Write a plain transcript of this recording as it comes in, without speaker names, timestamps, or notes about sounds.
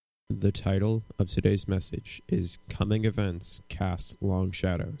The title of today's message is Coming Events Cast Long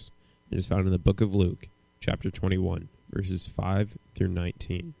Shadows. It is found in the book of Luke, chapter 21, verses 5 through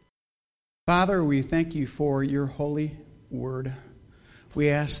 19. Father, we thank you for your holy word. We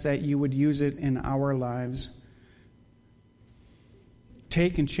ask that you would use it in our lives.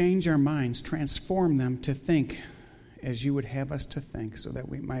 Take and change our minds, transform them to think as you would have us to think, so that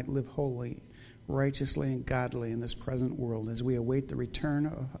we might live holy, righteously, and godly in this present world as we await the return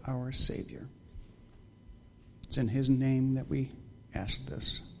of our Savior. It's in his name that we ask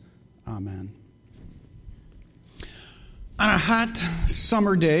this. Amen. On a hot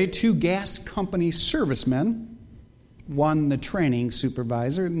summer day, two gas company servicemen, one the training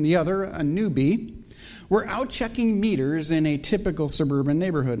supervisor and the other a newbie, were out checking meters in a typical suburban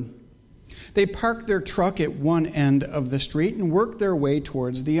neighborhood. They parked their truck at one end of the street and worked their way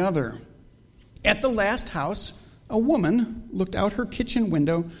towards the other. At the last house, a woman looked out her kitchen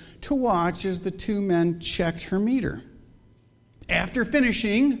window to watch as the two men checked her meter. After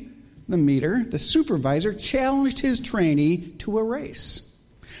finishing the meter, the supervisor challenged his trainee to a race.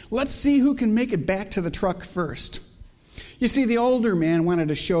 Let's see who can make it back to the truck first. You see, the older man wanted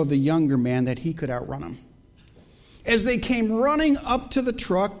to show the younger man that he could outrun him. As they came running up to the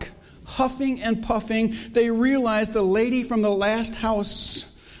truck, huffing and puffing, they realized the lady from the last house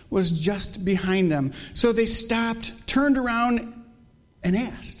was just behind them. So they stopped, turned around, and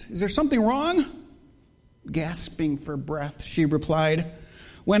asked, "Is there something wrong?" Gasping for breath, she replied,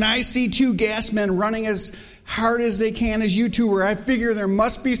 "When I see two gas men running as hard as they can as you two were, I figure there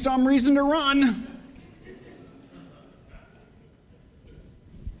must be some reason to run."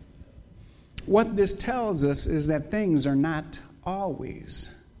 What this tells us is that things are not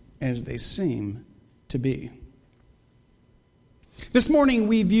always as they seem to be. This morning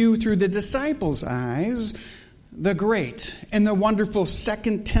we view through the disciples' eyes the great and the wonderful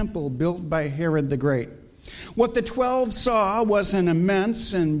second temple built by Herod the Great. What the 12 saw was an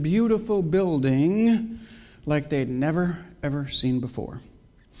immense and beautiful building like they'd never, ever seen before.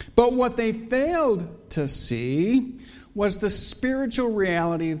 But what they failed to see was the spiritual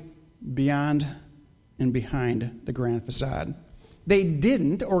reality beyond and behind the grand facade. They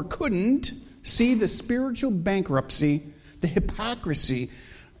didn't or couldn't see the spiritual bankruptcy, the hypocrisy,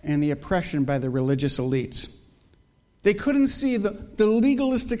 and the oppression by the religious elites. They couldn't see the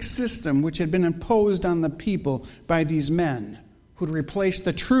legalistic system which had been imposed on the people by these men who'd replaced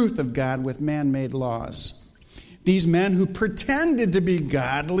the truth of God with man-made laws. These men who pretended to be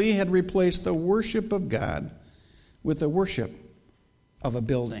godly had replaced the worship of God with the worship of a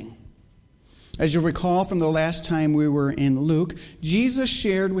building. As you'll recall from the last time we were in Luke, Jesus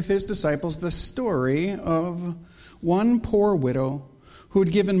shared with his disciples the story of one poor widow who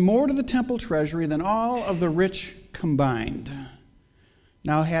had given more to the temple treasury than all of the rich combined.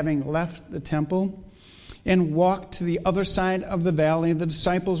 Now, having left the temple and walked to the other side of the valley, the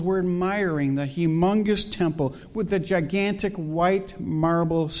disciples were admiring the humongous temple with the gigantic white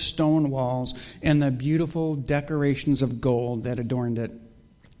marble stone walls and the beautiful decorations of gold that adorned it.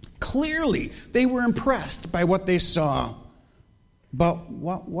 Clearly, they were impressed by what they saw. But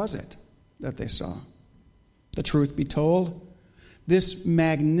what was it that they saw? The truth be told, this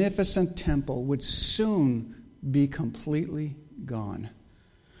magnificent temple would soon be completely gone.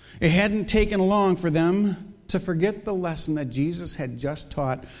 It hadn't taken long for them to forget the lesson that Jesus had just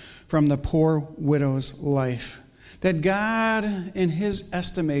taught from the poor widow's life. That God, in his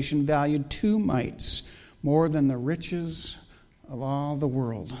estimation, valued two mites more than the riches of all the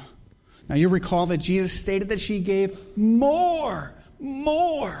world. Now you recall that Jesus stated that she gave more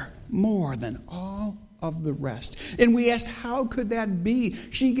than all of the rest. And we asked, how could that be?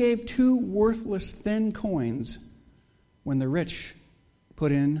 She gave two worthless thin coins when the rich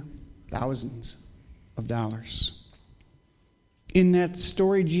put in thousands of dollars. In that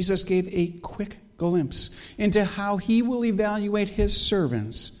story, Jesus gave a quick glimpse into how he will evaluate his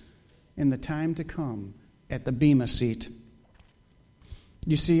servants in the time to come at the Bema seat.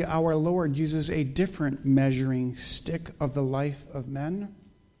 You see, our Lord uses a different measuring stick of the life of men.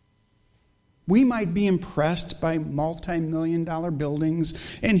 We might be impressed by multi-million-dollar buildings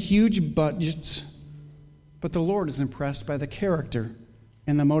and huge budgets, but the Lord is impressed by the character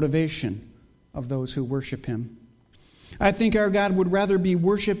and the motivation of those who worship him. I think our God would rather be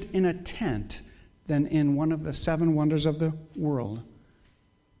worshipped in a tent than in one of the 7 wonders of the world,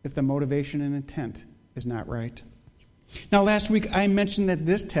 if the motivation and intent is not right. Now, last week I mentioned that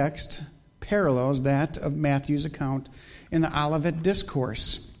this text parallels that of Matthew's account in the Olivet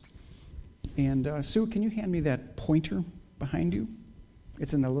Discourse. And Sue, can you hand me that pointer behind you?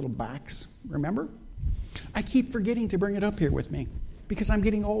 It's in the little box, remember? I keep forgetting to bring it up here with me Because I'm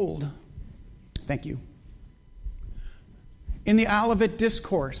getting old. Thank you. In the Olivet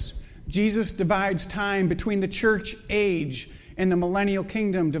Discourse, Jesus divides time between the church age and the millennial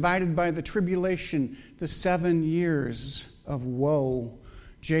kingdom, divided by the tribulation, the 7 years of woe,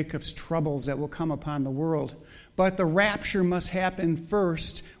 Jacob's troubles that will come upon the world. But the rapture must happen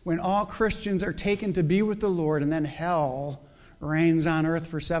first, when all Christians are taken to be with the Lord, and then hell reigns on earth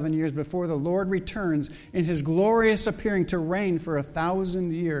for 7 years before the Lord returns in his glorious appearing to reign for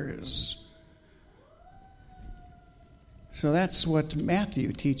 1,000 years. So that's what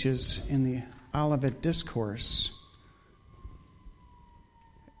Matthew teaches in the Olivet Discourse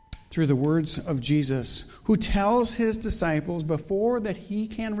through the words of Jesus, who tells his disciples before that he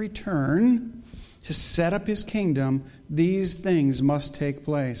can return to set up his kingdom, these things must take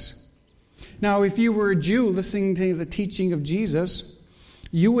place. Now, if you were a Jew listening to the teaching of Jesus,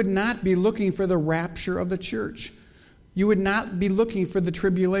 you would not be looking for the rapture of the church. You would not be looking for the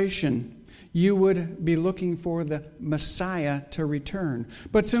tribulation. You would be looking for the Messiah to return.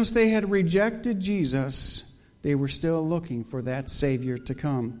 But since they had rejected Jesus, they were still looking for that Savior to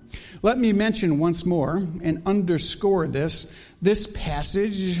come. Let me mention once more and underscore this. This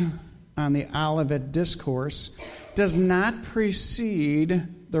passage on the Olivet Discourse does not precede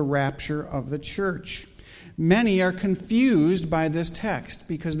the rapture of the church. Many are confused by this text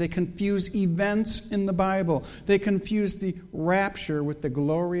because they confuse events in the Bible. They confuse the rapture with the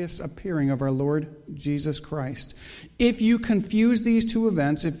glorious appearing of our Lord Jesus Christ. If you confuse these two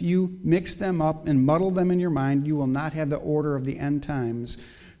events, if you mix them up and muddle them in your mind, you will not have the order of the end times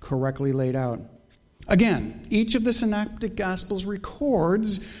correctly laid out. Again, each of the Synoptic Gospels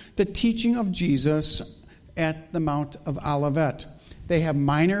records the teaching of Jesus at the Mount of Olivet. They have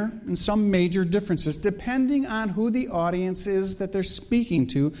minor and some major differences depending on who the audience is that they're speaking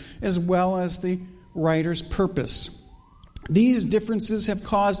to, as well as the writer's purpose. These differences have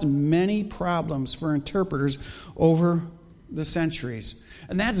caused many problems for interpreters over the centuries.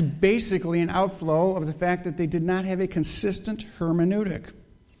 And that's basically an outflow of the fact that they did not have a consistent hermeneutic.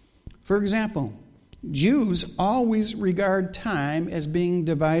 For example, Jews always regard time as being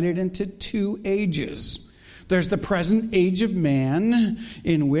divided into two ages. There's the present age of man,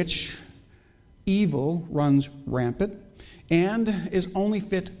 in which evil runs rampant and is only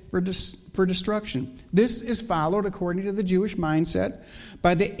fit for destruction. This is followed, according to the Jewish mindset,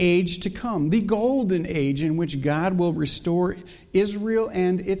 by the age to come, the golden age in which God will restore Israel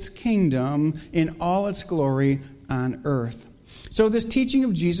and its kingdom in all its glory on earth. So this teaching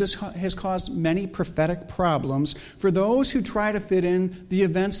of Jesus has caused many prophetic problems for those who try to fit in the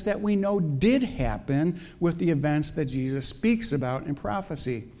events that we know did happen with the events that Jesus speaks about in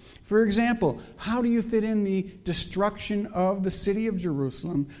prophecy. For example, how do you fit in the destruction of the city of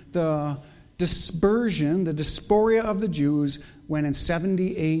Jerusalem, the dispersion, the diaspora of the Jews, when in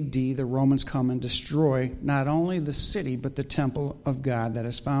 70 A.D. the Romans come and destroy not only the city but the temple of God that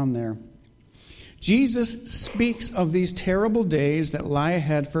is found there? Jesus speaks of these terrible days that lie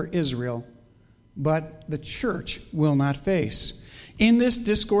ahead for Israel, but the church will not face. In this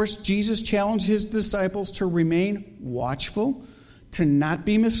discourse, Jesus challenged his disciples to remain watchful, to not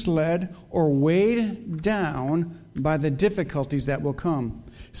be misled or weighed down by the difficulties that will come.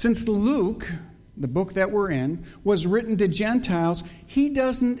 Since Luke, the book that we're in, was written to Gentiles, he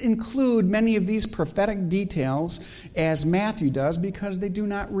doesn't include many of these prophetic details as Matthew does because they do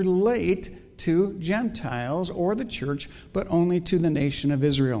not relate to Gentiles or the church, but only to the nation of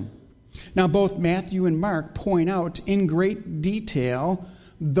Israel. Now, both Matthew and Mark point out in great detail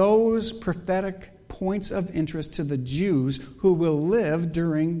those prophetic points of interest to the Jews who will live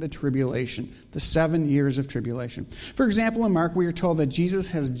during the tribulation, the 7 years of tribulation. For example, in Mark, we are told that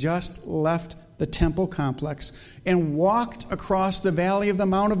Jesus has just left the temple complex and walked across the valley of the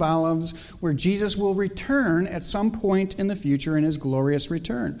Mount of Olives, where Jesus will return at some point in the future in his glorious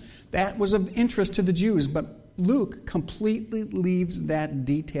return. That was of interest to the Jews, but Luke completely leaves that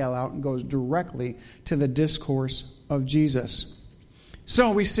detail out and goes directly to the discourse of Jesus.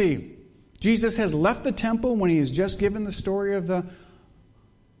 So we see Jesus has left the temple when he has just given the story of the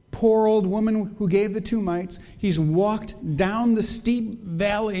poor old woman who gave the 2 mites. He's walked down the steep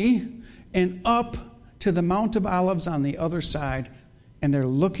valley and up to the Mount of Olives on the other side, and they're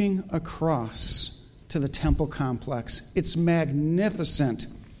looking across to the temple complex. It's magnificent.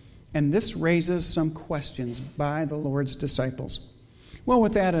 And this raises some questions by the Lord's disciples. Well,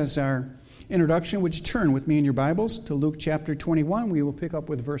 with that as our introduction, would you turn with me in your Bibles to Luke chapter 21? We will pick up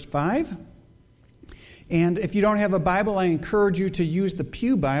with verse 5. And if you don't have a Bible, I encourage you to use the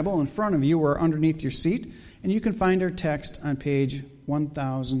Pew Bible in front of you or underneath your seat. And you can find our text on page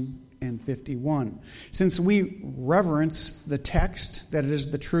 1000. and 51. Since we reverence the text, that it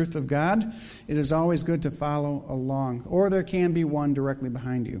is the truth of God, it is always good to follow along, or there can be one directly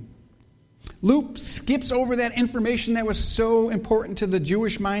behind you. Luke skips over that information that was so important to the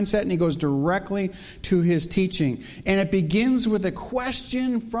Jewish mindset, and he goes directly to his teaching. And it begins with a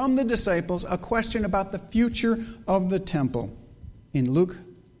question from the disciples, a question about the future of the temple. In Luke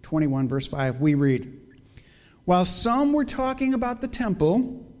 21, verse 5, we read, "While some were talking about the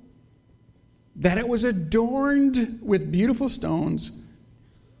temple, that it was adorned with beautiful stones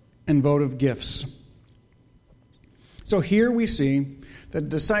and votive gifts." So here we see the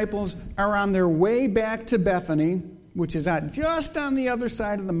disciples are on their way back to Bethany, which is just on the other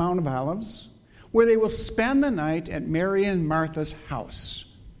side of the Mount of Olives, where they will spend the night at Mary and Martha's house.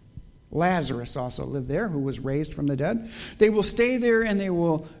 Lazarus also lived there, who was raised from the dead. They will stay there, and they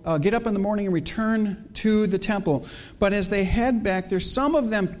will get up in the morning and return to the temple. But as they head back there, some of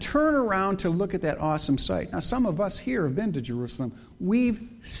them turn around to look at that awesome sight. Now, some of us here have been to Jerusalem. We've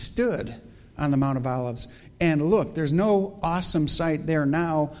stood on the Mount of Olives. And look, there's no awesome sight there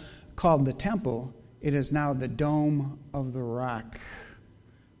now called the temple. It is now the Dome of the Rock,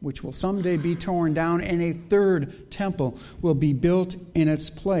 which will someday be torn down, and a third temple will be built in its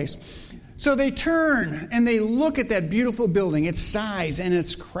place. So they turn and they look at that beautiful building, its size and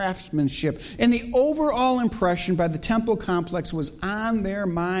its craftsmanship. And the overall impression by the temple complex was on their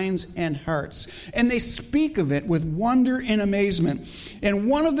minds and hearts. And they speak of it with wonder and amazement. And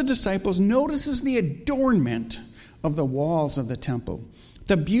one of the disciples notices the adornment of the walls of the temple,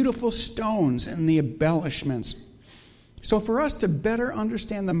 the beautiful stones and the embellishments. So for us to better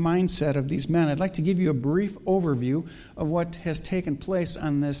understand the mindset of these men, I'd like to give you a brief overview of what has taken place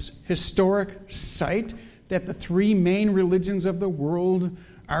on this historic site that the three main religions of the world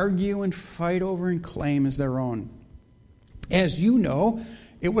argue and fight over and claim as their own. As you know,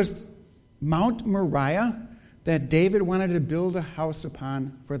 it was Mount Moriah that David wanted to build a house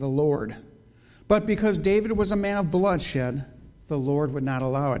upon for the Lord. But because David was a man of bloodshed, the Lord would not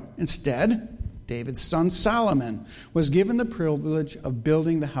allow it. Instead, David's son Solomon was given the privilege of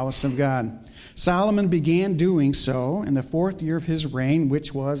building the house of God. Solomon began doing so in the 4th year of his reign,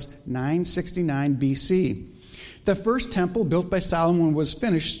 which was 969 BC. The first temple built by Solomon was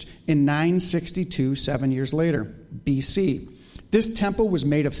finished in 962, 7 years later, BC. This temple was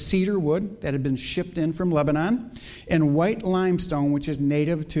made of cedar wood that had been shipped in from Lebanon and white limestone, which is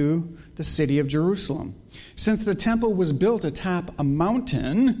native to the city of Jerusalem. Since the temple was built atop a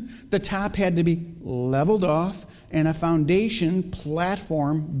mountain, the top had to be leveled off and a foundation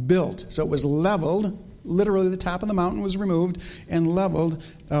platform built. So it was leveled. Literally, the top of the mountain was removed and leveled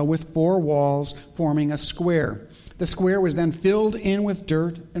with 4 walls forming a square. The square was then filled in with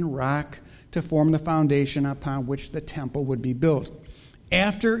dirt and rock to form the foundation upon which the temple would be built.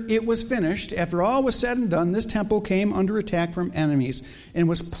 After it was finished, after all was said and done, this temple came under attack from enemies and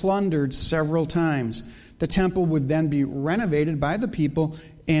was plundered several times. The temple would then be renovated by the people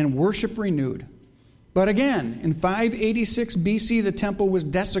and worship renewed. But again, in 586 BC, the temple was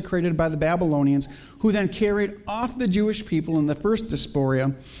desecrated by the Babylonians, who then carried off the Jewish people in the first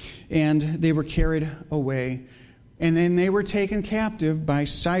diaspora, and they were carried away. And then they were taken captive by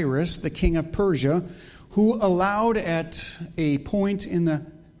Cyrus, the king of Persia, who allowed at a point in the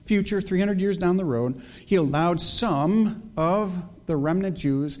future, 300 years down the road, he allowed some of the remnant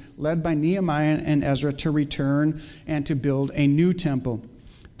Jews, led by Nehemiah and Ezra, to return and to build a new temple.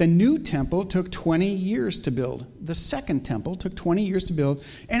 The new temple took 20 years to build. The second temple took 20 years to build,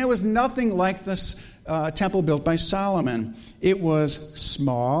 and it was nothing like this temple built by Solomon. It was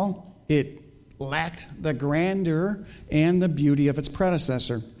small. It lacked the grandeur and the beauty of its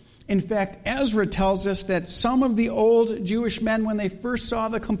predecessor. In fact, Ezra tells us that some of the old Jewish men, when they first saw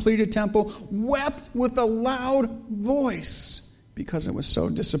the completed temple, wept with a loud voice because it was so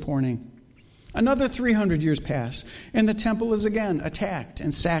disappointing. Another 300 years pass, and the temple is again attacked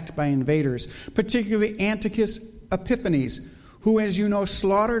and sacked by invaders, particularly Antiochus Epiphanes, who, as you know,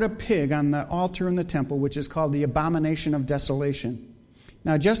 slaughtered a pig on the altar in the temple, which is called the Abomination of Desolation.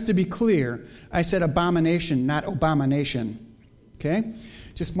 Now, just to be clear, I said abomination, not abomination. Okay?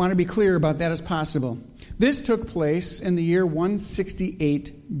 Just want to be clear about that as possible. This took place in the year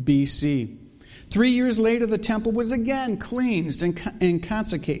 168 BC. 3 years later, the temple was again cleansed and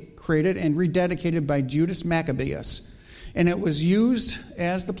consecrated and rededicated by Judas Maccabeus. And it was used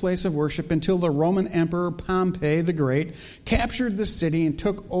as the place of worship until the Roman Emperor Pompey the Great captured the city and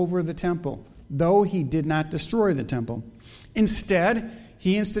took over the temple, though he did not destroy the temple. Instead,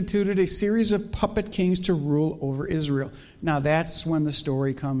 he instituted a series of puppet kings to rule over Israel. Now that's when the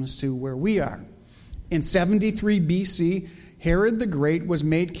story comes to where we are. In 73 BC, Herod the Great was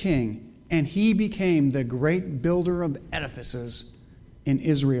made king, and he became the great builder of edifices in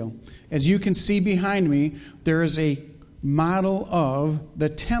Israel. As you can see behind me, there is a model of the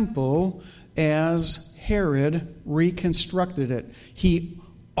temple as Herod reconstructed it. He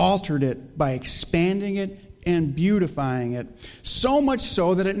altered it by expanding it and beautifying it, so much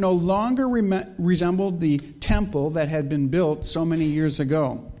so that it no longer resembled the temple that had been built so many years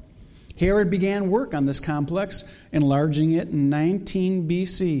ago. Herod began work on this complex, enlarging it in 19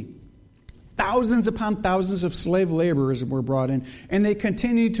 BC. Thousands upon thousands of slave laborers were brought in, and they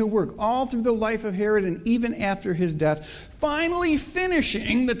continued to work all through the life of Herod and even after his death, finally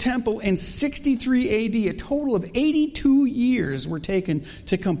finishing the temple in 63 AD. A total of 82 years were taken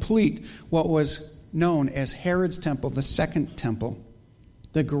to complete what was known as Herod's temple, the second temple.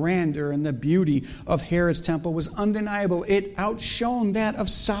 The grandeur and the beauty of Herod's temple was undeniable. It outshone that of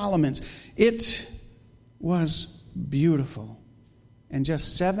Solomon's. It was beautiful. And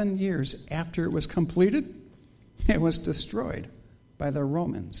just 7 years after it was completed, it was destroyed by the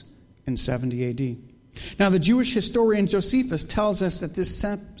Romans in 70 AD. Now, the Jewish historian Josephus tells us that this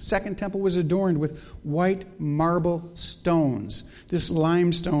second temple was adorned with white marble stones. This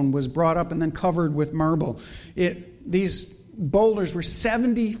limestone was brought up and then covered with marble. These boulders were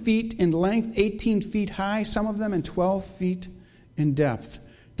 70 feet in length, 18 feet high, some of them, and 12 feet in depth.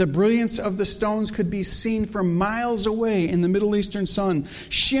 The brilliance of the stones could be seen from miles away in the Middle Eastern sun,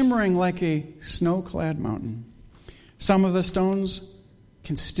 shimmering like a snow-clad mountain. Some of the stones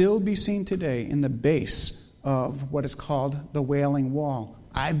can still be seen today in the base of what is called the Wailing Wall.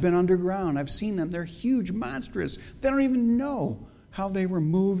 I've been underground. I've seen them. They're huge, monstrous. They don't even know how they were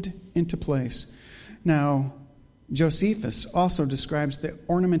moved into place. Now, Josephus also describes the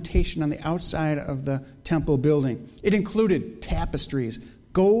ornamentation on the outside of the temple building. It included tapestries,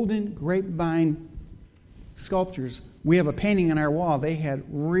 golden grapevine sculptures. We have a painting on our wall. They had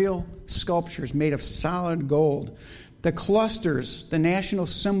real sculptures made of solid gold. The clusters, the national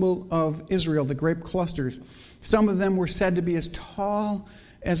symbol of Israel, the grape clusters, some of them were said to be as tall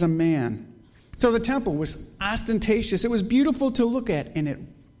as a man. So the temple was ostentatious. It was beautiful to look at, and it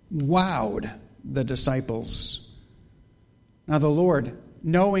wowed the disciples. Now the Lord,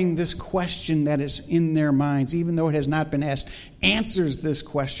 knowing this question that is in their minds, even though it has not been asked, answers this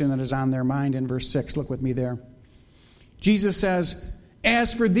question that is on their mind in verse 6. Look with me there. Jesus says,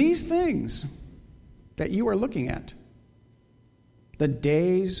 "As for these things that you are looking at, the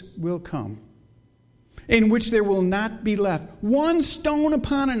days will come in which there will not be left one stone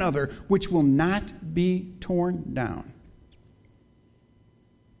upon another, which will not be torn down."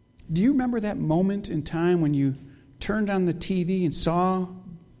 Do you remember that moment in time when you turned on the TV and saw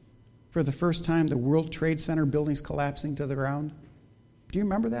for the first time the World Trade Center buildings collapsing to the ground? Do you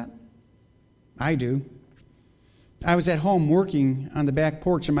remember that? I do. I was at home working on the back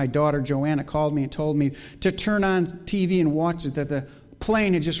porch, and my daughter Joanna called me and told me to turn on TV and watch it, that the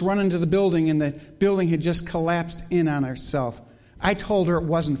plane had just run into the building and the building had just collapsed in on itself. I told her it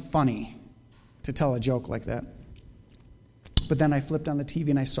wasn't funny to tell a joke like that. But then I flipped on the TV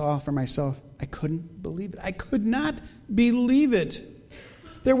and I saw for myself. I couldn't believe it. I could not believe it.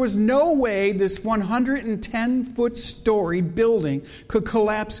 There was no way this 110-foot-story building could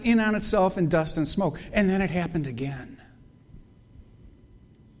collapse in on itself in dust and smoke. And then it happened again.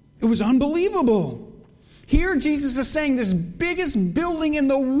 It was unbelievable. Here Jesus is saying this biggest building in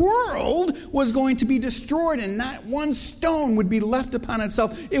the world was going to be destroyed, and not one stone would be left upon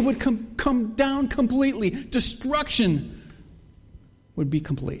itself. It would come down completely. Destruction would be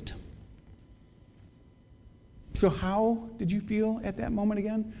complete. So how did you feel at that moment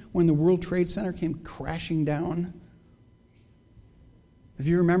again when the World Trade Center came crashing down? If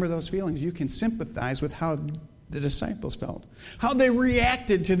you remember those feelings, you can sympathize with how the disciples felt, how they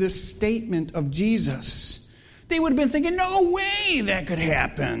reacted to this statement of Jesus. They would have been thinking, no way that could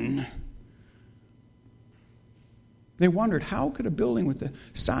happen. They wondered, how could a building with the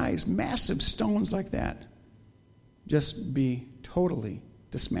size, massive stones like that just be totally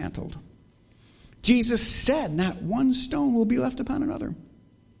dismantled? Jesus said, not one stone will be left upon another.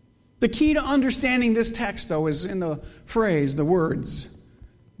 The key to understanding this text, though, is in the phrase, the words,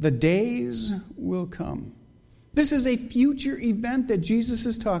 the days will come. This is a future event that Jesus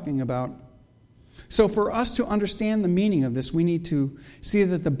is talking about. So for us to understand the meaning of this, we need to see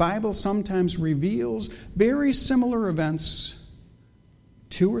that the Bible sometimes reveals very similar events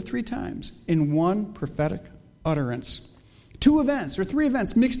 2 or 3 times in one prophetic utterance. 2 events or 3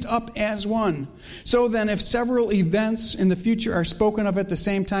 events mixed up as one. So then if several events in the future are spoken of at the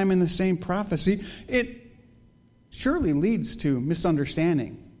same time in the same prophecy, it surely leads to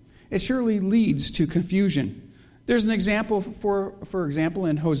misunderstanding. It surely leads to confusion. There's an example, for example,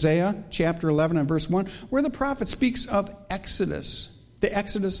 in Hosea chapter 11 and verse 1, where the prophet speaks of Exodus, the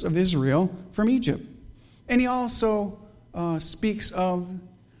Exodus of Israel from Egypt. And he also speaks of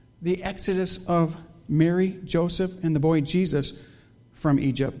the Exodus of Mary, Joseph, and the boy Jesus from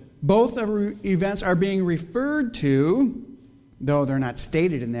Egypt. Both events are being referred to, though they're not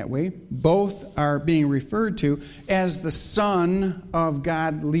stated in that way, both are being referred to as the Son of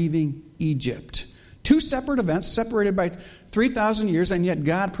God leaving Egypt. Two separate events, separated by 3,000 years, and yet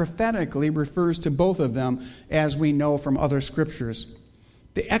God prophetically refers to both of them, as we know from other scriptures.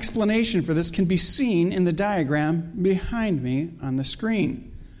 The explanation for this can be seen in the diagram behind me on the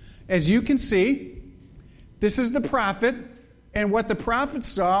screen. As you can see, this is the prophet, and what the prophet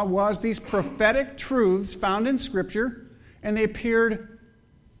saw was these prophetic truths found in Scripture, and they appeared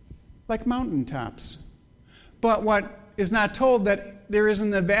like mountaintops. But what is not told, that there is in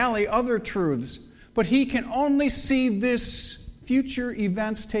the valley other truths. But he can only see this future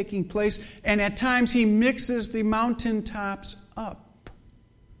events taking place, and at times he mixes the mountaintops up,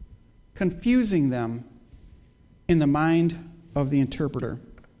 confusing them in the mind of the interpreter.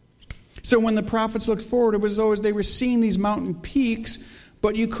 So when the prophets looked forward, it was as they were seeing these mountain peaks,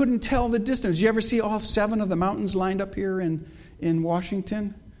 but you couldn't tell the distance. You ever see all 7 of the mountains lined up here in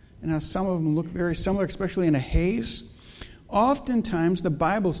Washington? And how some of them look very similar, especially in a haze? Oftentimes, the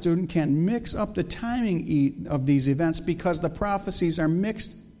Bible student can mix up the timing of these events because the prophecies are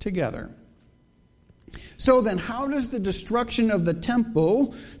mixed together. So then, how does the destruction of the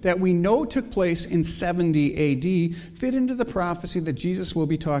temple that we know took place in 70 A.D. fit into the prophecy that Jesus will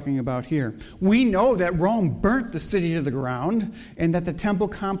be talking about here? We know that Rome burnt the city to the ground and that the temple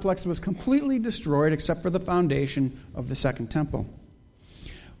complex was completely destroyed except for the foundation of the second temple.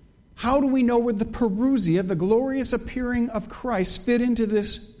 How do we know where the parousia, the glorious appearing of Christ, fit into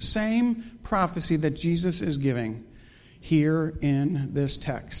this same prophecy that Jesus is giving here in this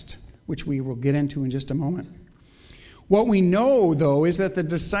text, which we will get into in just a moment? What we know, though, is that the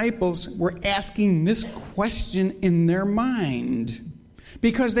disciples were asking this question in their mind,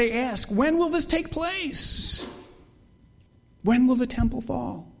 because they ask, when will this take place? When will the temple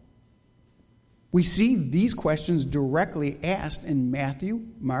fall? We see these questions directly asked in Matthew,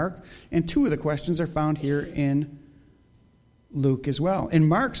 Mark, and 2 of the questions are found here in Luke as well. In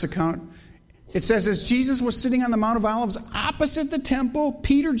Mark's account, it says, as Jesus was sitting on the Mount of Olives opposite the temple,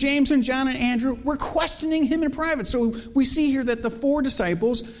 Peter, James, and John, and Andrew were questioning him in private. So we see here that the 4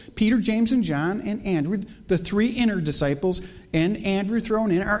 disciples, Peter, James, and John, and Andrew, the 3 inner disciples, and Andrew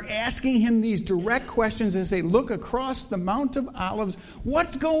thrown in, are asking him these direct questions as they look across the Mount of Olives.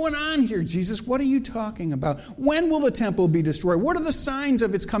 What's going on here, Jesus? What are you talking about? When will the temple be destroyed? What are the signs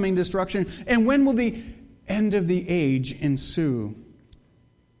of its coming destruction? And when will the end of the age ensue?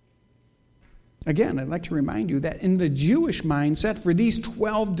 Again, I'd like to remind you that in the Jewish mindset, for these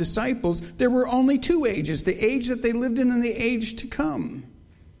 12 disciples, there were only 2 ages, the age that they lived in and the age to come.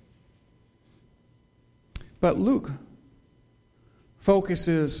 But Luke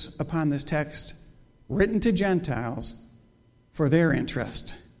focuses upon this text written to Gentiles for their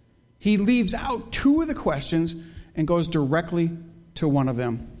interest. He leaves out 2 of the questions and goes directly to one of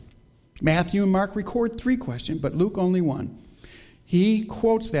them. Matthew and Mark record 3 questions, but Luke only 1. He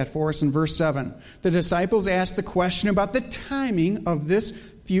quotes that for us in verse 7. The disciples asked the question about the timing of this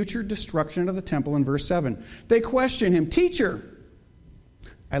future destruction of the temple in verse 7. They question him, Teacher,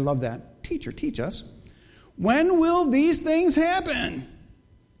 I love that. Teacher, teach us. When will these things happen?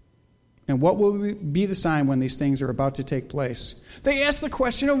 And what will be the sign when these things are about to take place? They ask the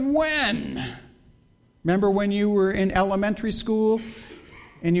question of when. Remember when you were in elementary school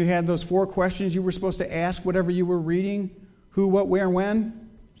and you had those 4 questions you were supposed to ask whatever you were reading? Who, what, where, when?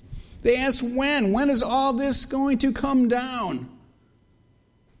 They ask when. When is all this going to come down?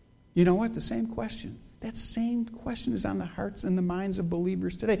 You know what? The same question. That same question is on the hearts and the minds of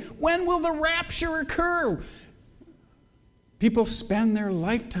believers today. When will the rapture occur? People spend their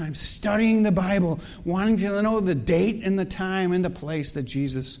lifetime studying the Bible, wanting to know the date and the time and the place that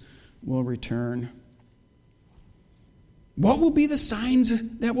Jesus will return. What will be the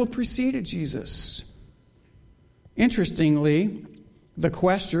signs that will precede Jesus? Interestingly, the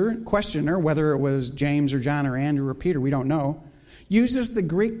questioner, whether it was James or John or Andrew or Peter, we don't know, uses the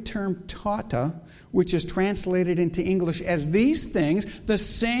Greek term tauta, which is translated into English as these things, the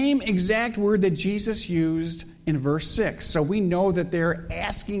same exact word that Jesus used in verse 6. So we know that they're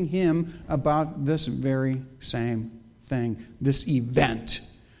asking him about this very same thing, this event,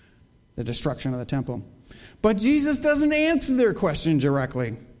 the destruction of the temple. But Jesus doesn't answer their question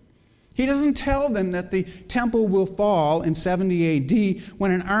directly. He doesn't tell them that the temple will fall in 70 AD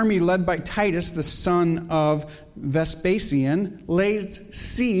when an army led by Titus, the son of Vespasian, lays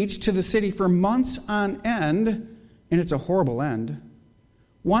siege to the city for months on end, and it's a horrible end.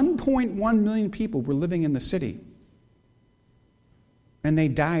 1.1 million people were living in the city, and they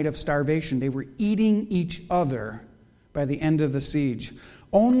died of starvation. They were eating each other by the end of the siege.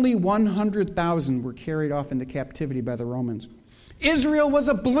 Only 100,000 were carried off into captivity by the Romans. Israel was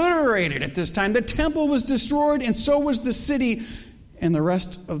obliterated at this time. The temple was destroyed, and so was the city and the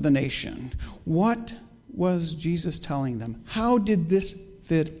rest of the nation. What was Jesus telling them? How did this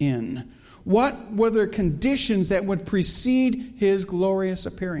fit in? What were the conditions that would precede his glorious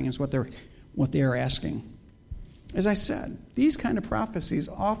appearing is what they are asking. As I said, these kind of prophecies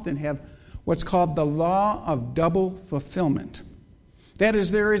often have what's called the law of double fulfillment. That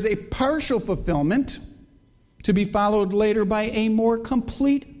is, there is a partial fulfillment to be followed later by a more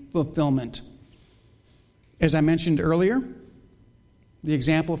complete fulfillment. As I mentioned earlier, the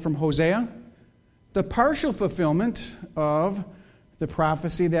example from Hosea, the partial fulfillment of the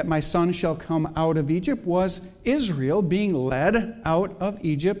prophecy that my son shall come out of Egypt was Israel being led out of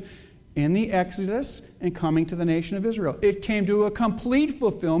Egypt in the Exodus and coming to the nation of Israel. It came to a complete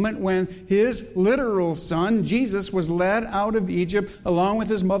fulfillment when his literal son, Jesus, was led out of Egypt along with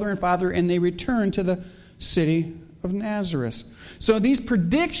his mother and father, and they returned to the city of Nazareth. So these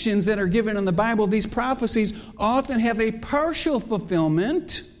predictions that are given in the Bible, these prophecies, often have a partial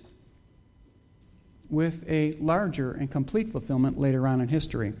fulfillment with a larger and complete fulfillment later on in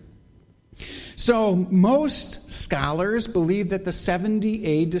history. So most scholars believe that the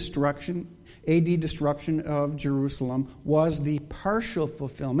 70 AD destruction of Jerusalem was the partial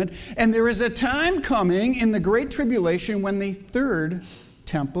fulfillment. And there is a time coming in the Great Tribulation when the third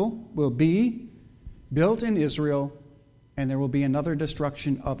temple will be built in Israel, and there will be another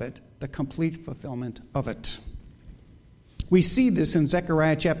destruction of it, the complete fulfillment of it. We see this in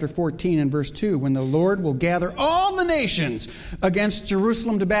Zechariah chapter 14 and verse 2, when the Lord will gather all the nations against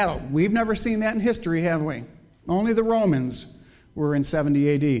Jerusalem to battle. We've never seen that in history, have we? Only the Romans were in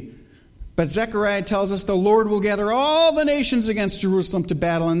 70 AD. But Zechariah tells us the Lord will gather all the nations against Jerusalem to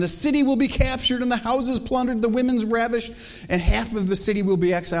battle, and the city will be captured, and the houses plundered, the women's ravished, and half of the city will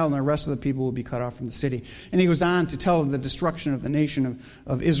be exiled, and the rest of the people will be cut off from the city. And he goes on to tell of the destruction of the nation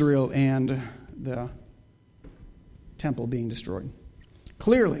of Israel and the temple being destroyed.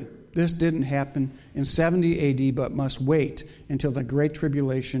 Clearly, this didn't happen in 70 AD, but must wait until the Great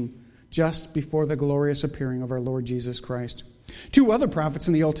Tribulation, just before the glorious appearing of our Lord Jesus Christ. Two other prophets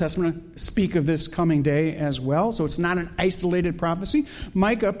in the Old Testament speak of this coming day as well, so it's not an isolated prophecy.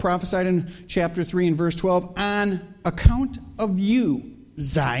 Micah prophesied in chapter 3 and verse 12, on account of you,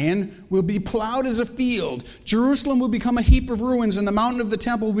 Zion will be plowed as a field. Jerusalem will become a heap of ruins, and the mountain of the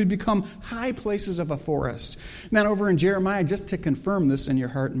temple will become high places of a forest. And then over in Jeremiah, just to confirm this in your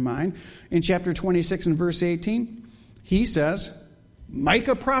heart and mind, in chapter 26 and verse 18, he says,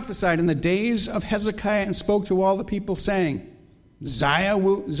 Micah prophesied in the days of Hezekiah and spoke to all the people, saying,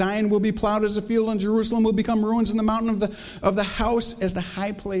 Zion will be plowed as a field, and Jerusalem will become ruins, and the mountain of the house as the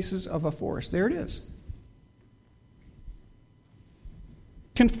high places of a forest. There it is.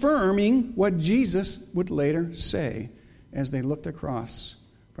 Confirming what Jesus would later say as they looked across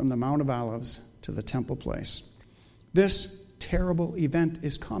from the Mount of Olives to the temple place. This terrible event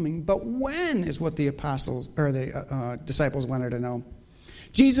is coming, but when is what the apostles or the disciples wanted to know.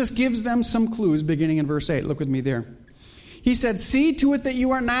 Jesus gives them some clues beginning in verse 8. Look with me there. He said, see to it that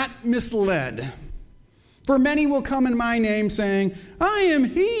you are not misled. For many will come in my name, saying, I am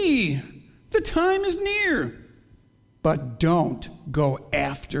he. The time is near. But don't go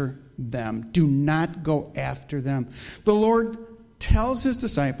after them. Do not go after them. The Lord tells his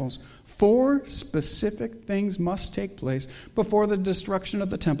disciples 4 specific things must take place before the destruction of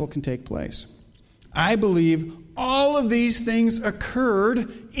the temple can take place. I believe all of these things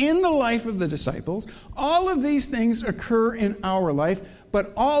occurred in the life of the disciples. All of these things occur in our life,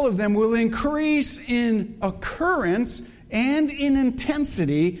 but all of them will increase in occurrence and in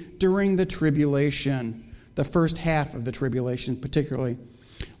intensity during the tribulation. The first half of the tribulation particularly.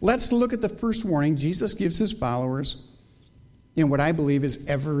 Let's look at the first warning Jesus gives his followers in what I believe is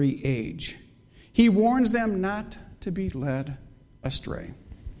every age. He warns them not to be led astray.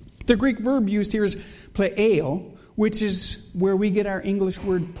 The Greek verb used here is pleio, which is where we get our English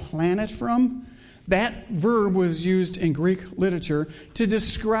word planet from. That verb was used in Greek literature to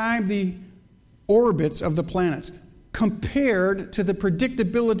describe the orbits of the planets. compared to the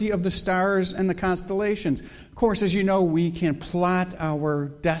predictability of the stars and the constellations. Of course, as you know, we can plot our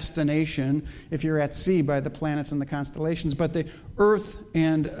destination if you're at sea by the planets and the constellations, but the Earth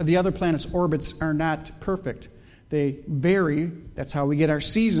and the other planets' orbits are not perfect. They vary. That's how we get our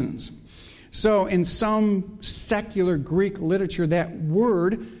seasons. So in some secular Greek literature, that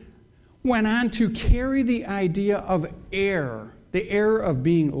word went on to carry the idea of error, the error of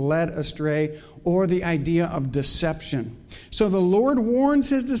being led astray, or the idea of deception. So the Lord warns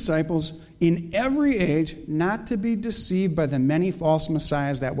his disciples in every age not to be deceived by the many false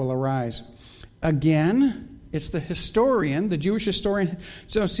messiahs that will arise. Again, it's the historian, the Jewish historian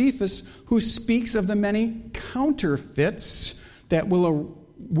Josephus, who speaks of the many counterfeits that will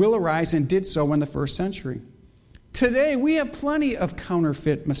arise and did so in the first century. Today, we have plenty of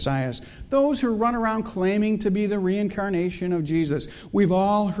counterfeit messiahs, those who run around claiming to be the reincarnation of Jesus. We've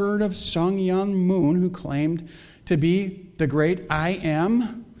all heard of Sun Myung Moon, who claimed to be the great I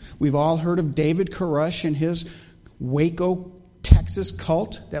Am. We've all heard of David Koresh and his Waco, Texas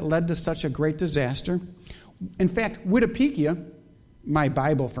cult that led to such a great disaster. In fact, Wikipedia, my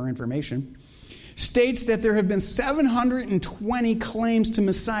Bible for information, states that there have been 720 claims to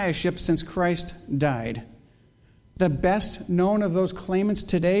messiahship since Christ died. The best known of those claimants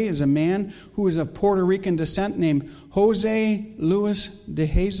today is a man who is of Puerto Rican descent named Jose Luis de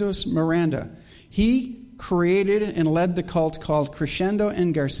Jesus Miranda. He created and led the cult called Crescendo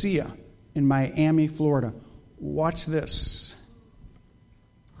en Garcia in Miami, Florida. Watch this.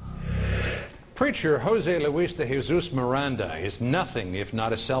 Preacher Jose Luis de Jesus Miranda is nothing if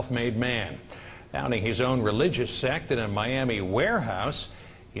not a self-made man. Founding his own religious sect in a Miami warehouse,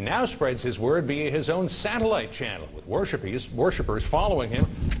 he now spreads his word via his own satellite channel, with worshipers following him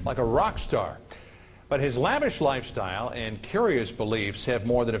like a rock star. But his lavish lifestyle and curious beliefs have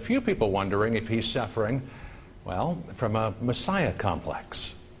more than a few people wondering if he's suffering, well, from a messiah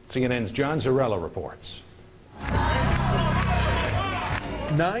complex. CNN's John Zarella reports.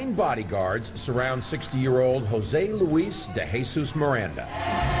 9 bodyguards surround 60-year-old Jose Luis de Jesus Miranda.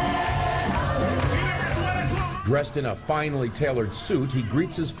 Dressed in a finely tailored suit, he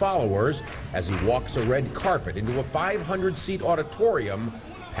greets his followers as he walks a red carpet into a 500-seat auditorium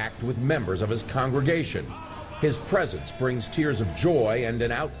packed with members of his congregation. His presence brings tears of joy and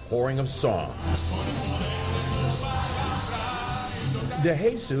an outpouring of song. De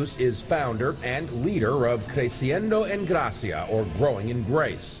Jesus is founder and leader of Creciendo en Gracia, or Growing in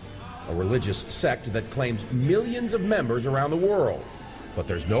Grace, a religious sect that claims millions of members around the world. But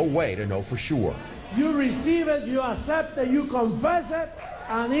there's no way to know for sure. You receive it, you accept it, you confess it,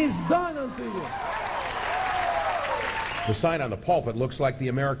 and it's done unto you. The sign on the pulpit looks like the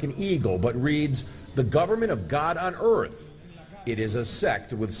American eagle, but reads, "The Government of God on Earth." It is a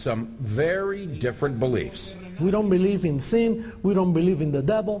sect with some very different beliefs. We don't believe in sin, we don't believe in the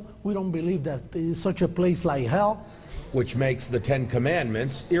devil, we don't believe that there is such a place like hell. Which makes the 10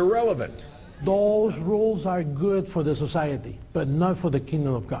 Commandments irrelevant. Those rules are good for the society, but not for the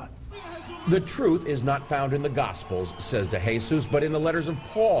kingdom of God. The truth is not found in the Gospels, says De Jesus, but in the letters of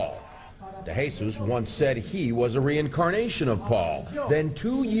Paul. De Jesus once said he was a reincarnation of Paul. Then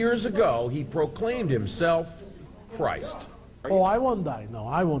 2 years ago, he proclaimed himself Christ. Oh, I won't die. No,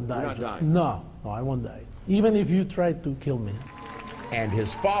 I won't die. You're not dying. No, I won't die. Even if you try to kill me. And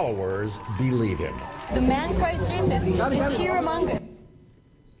his followers believe him. The man Christ Jesus is here among us.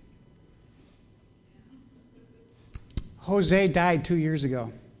 Jose died 2 years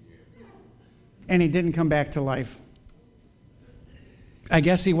ago, and he didn't come back to life. I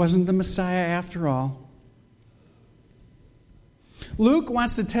guess he wasn't the Messiah after all. Luke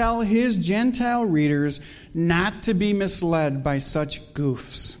wants to tell his Gentile readers not to be misled by such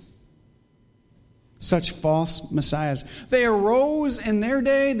goofs, such false messiahs. They arose in their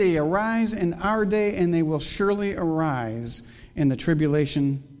day, they arise in our day, and they will surely arise in the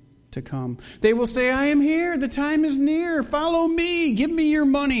tribulation to come. They will say, "I am here, the time is near, follow me, give me your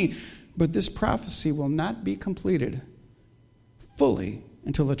money." But this prophecy will not be completed fully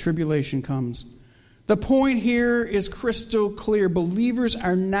until the tribulation comes. The point here is crystal clear. Believers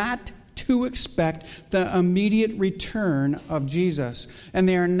are not to expect the immediate return of Jesus, and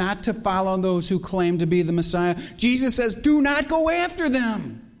they are not to follow those who claim to be the Messiah. Jesus says, do not go after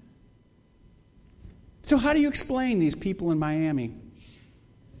them. So how do you explain these people in Miami?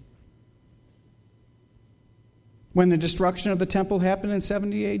 When the destruction of the temple happened in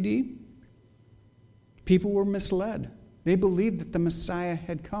 70 AD, people were misled. They believed that the Messiah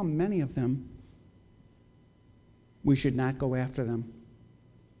had come, many of them. We should not go after them.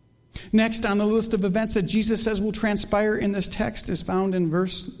 Next on the list of events that Jesus says will transpire in this text is found in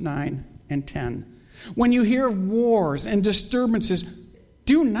verse 9 and 10. When you hear of wars and disturbances,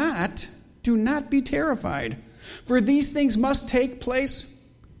 do not be terrified, for these things must take place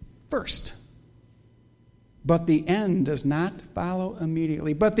first. But the end does not follow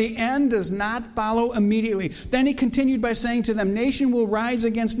immediately. Then he continued by saying to them, nation will rise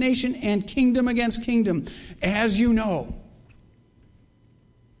against nation and kingdom against kingdom. As you know,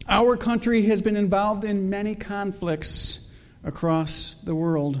 our country has been involved in many conflicts across the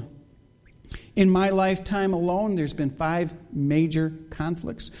world. In my lifetime alone, there's been 5 major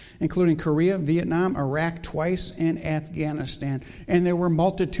conflicts, including Korea, Vietnam, Iraq twice, and Afghanistan. And there were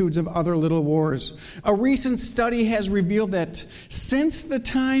multitudes of other little wars. A recent study has revealed that since the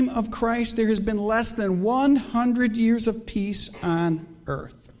time of Christ, there has been less than 100 years of peace on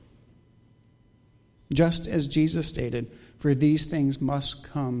earth. Just as Jesus stated, for these things must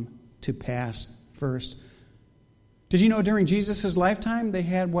come to pass first. Did you know during Jesus' lifetime they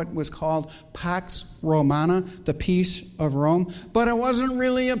had what was called Pax Romana, the peace of Rome? But it wasn't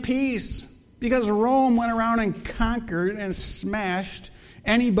really a peace, because Rome went around and conquered and smashed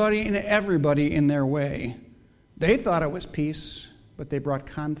anybody and everybody in their way. They thought it was peace, but they brought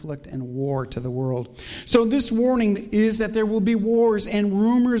conflict and war to the world. So this warning is that there will be wars, and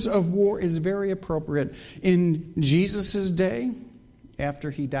rumors of war is very appropriate. In Jesus' day,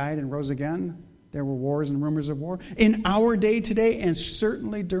 after he died and rose again, there were wars and rumors of war. In our day today, and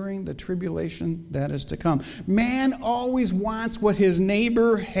certainly during the tribulation that is to come, man always wants what his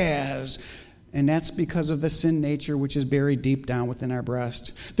neighbor has. And that's because of the sin nature which is buried deep down within our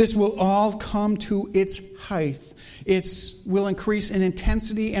breast. This will all come to its height. It will increase in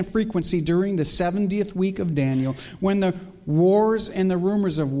intensity and frequency during the 70th week of Daniel, when the wars and the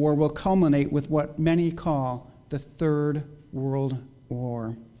rumors of war will culminate with what many call the Third World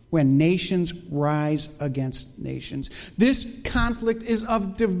War, when nations rise against nations. This conflict is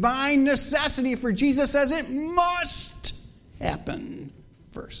of divine necessity, for Jesus says it must happen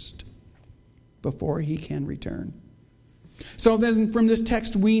first before he can return. So then from this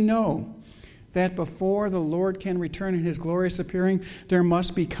text we know that before the Lord can return in his glorious appearing, there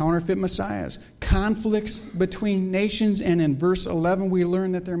must be counterfeit messiahs, conflicts between nations, and in verse 11 we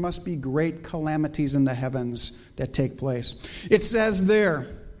learn that there must be great calamities in the heavens that take place. It says there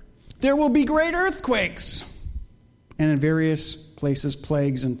will be great earthquakes, and in various places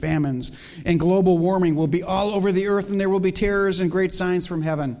plagues and famines, and global warming will be all over the earth, and there will be terrors and great signs from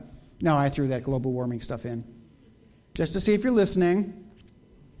heaven. Now, I threw that global warming stuff in, just to see if you're listening.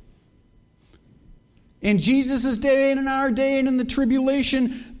 In Jesus' day and in our day and in the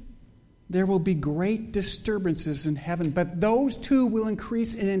tribulation, there will be great disturbances in heaven, but those too will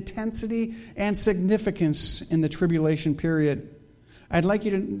increase in intensity and significance in the tribulation period. I'd like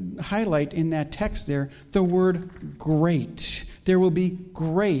you to highlight in that text there the word great. There will be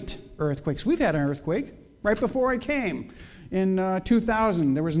great earthquakes. We've had an earthquake right before I came. In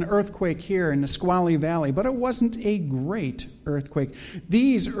 2000, there was an earthquake here in the Nisqually Valley, but it wasn't a great earthquake.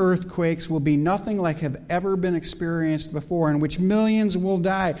 These earthquakes will be nothing like have ever been experienced before, in which millions will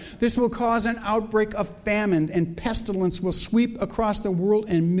die. This will cause an outbreak of famine, and pestilence will sweep across the world,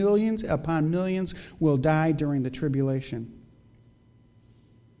 and millions upon millions will die during the tribulation.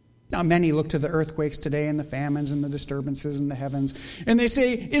 Now, many look to the earthquakes today and the famines and the disturbances in the heavens, and they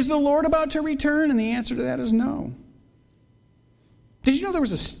say, is the Lord about to return? And the answer to that is no. Did you know there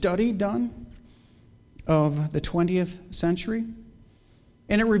was a study done of the 20th century?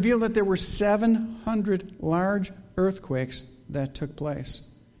 And it revealed that there were 700 large earthquakes that took place.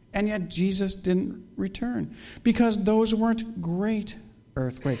 And yet Jesus didn't return, because those weren't great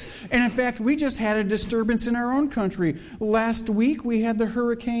earthquakes. And in fact, we just had a disturbance in our own country. Last week we had the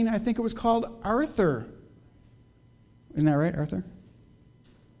hurricane, I think it was called Arthur. Isn't that right, Arthur?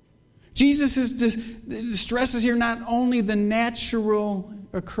 Jesus stresses here not only the natural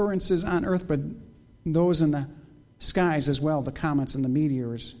occurrences on earth, but those in the skies as well, the comets and the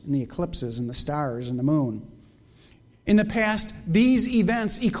meteors and the eclipses and the stars and the moon. In the past, these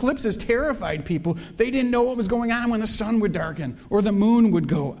events, eclipses, terrified people. They didn't know what was going on when the sun would darken or the moon would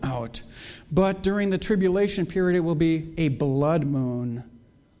go out. But during the tribulation period, it will be a blood moon.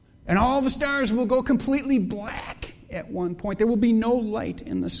 And all the stars will go completely black at one point. There will be no light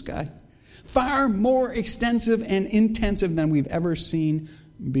in the sky. Far more extensive and intensive than we've ever seen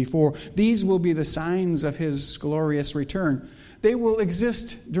before. These will be the signs of his glorious return. They will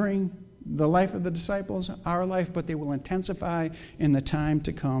exist during the life of the disciples, our life, but they will intensify in the time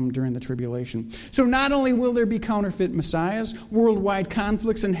to come during the tribulation. So not only will there be counterfeit messiahs, worldwide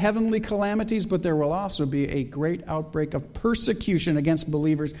conflicts, and heavenly calamities, but there will also be a great outbreak of persecution against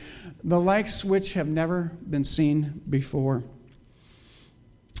believers, the likes which have never been seen before.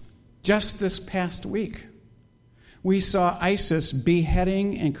 Just this past week, we saw ISIS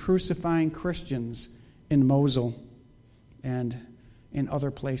beheading and crucifying Christians in Mosul and in other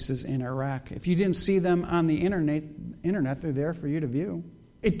places in Iraq. If you didn't see them on the internet, they're there for you to view.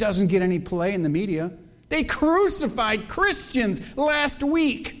 It doesn't get any play in the media. They crucified Christians last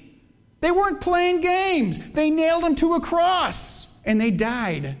week. They weren't playing games. They nailed them to a cross, and they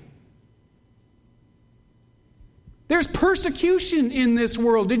died. There's persecution in this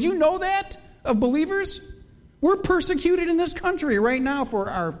world. Did you know that, of believers? We're persecuted in this country right now for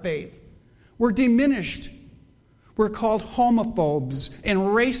our faith. We're diminished. We're called homophobes and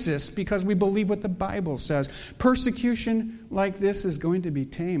racists because we believe what the Bible says. Persecution like this is going to be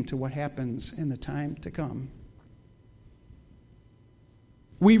tamed to what happens in the time to come.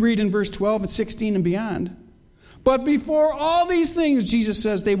 We read in verse 12 and 16 and beyond, but before all these things, Jesus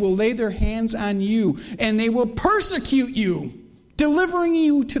says, they will lay their hands on you and they will persecute you, delivering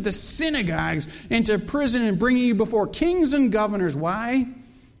you to the synagogues and to prison and bringing you before kings and governors. Why?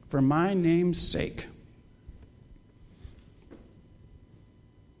 For my name's sake.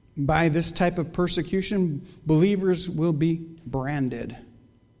 By this type of persecution, believers will be branded.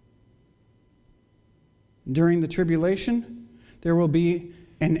 During the tribulation, there will be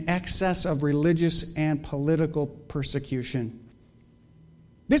an excess of religious and political persecution.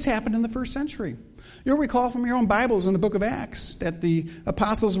 This happened in the first century. You'll recall from your own Bibles in the book of Acts that the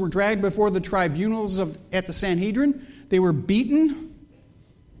apostles were dragged before the tribunals at the Sanhedrin. They were beaten.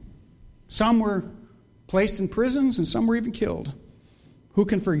 Some were placed in prisons, and some were even killed. Who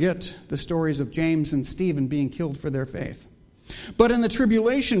can forget the stories of James and Stephen being killed for their faith? But in the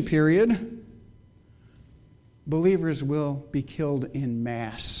tribulation period, believers will be killed in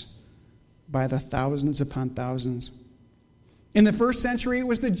mass by the thousands upon thousands. In the first century, it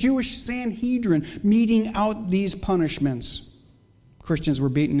was the Jewish Sanhedrin meting out these punishments. Christians were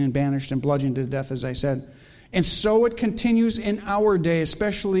beaten and banished and bludgeoned to death, as I said. And so it continues in our day,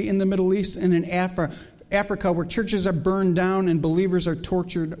 especially in the Middle East and in Africa, where churches are burned down and believers are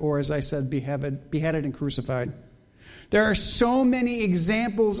tortured or, as I said, beheaded and crucified. There are so many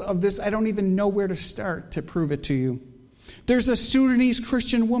examples of this, I don't even know where to start to prove it to you. There's a Sudanese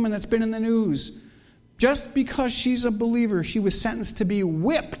Christian woman that's been in the news. Just because she's a believer, she was sentenced to be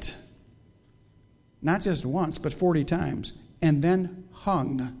whipped. Not just once, but 40 times. And then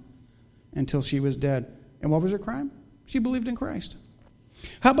hung until she was dead. And what was her crime? She believed in Christ.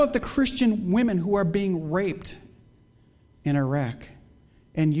 How about the Christian women who are being raped in Iraq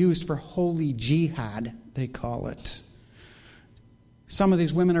and used for holy jihad, they call it? Some of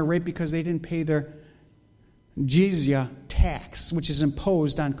these women are raped because they didn't pay their jizya tax, which is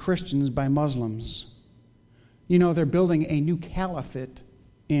imposed on Christians by Muslims. You know, they're building a new caliphate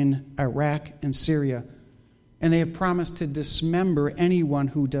in Iraq and Syria, and they have promised to dismember anyone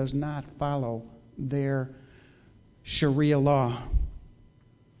who does not follow their Sharia law.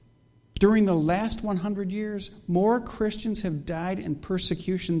 During the last 100 years, more Christians have died in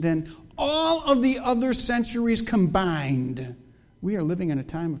persecution than all of the other centuries combined. We are living in a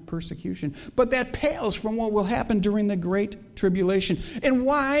time of persecution. But that pales from what will happen during the Great Tribulation. And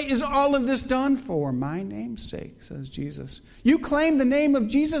why is all of this done? For my name's sake, says Jesus. You claim the name of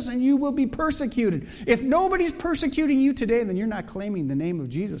Jesus and you will be persecuted. If nobody's persecuting you today, then you're not claiming the name of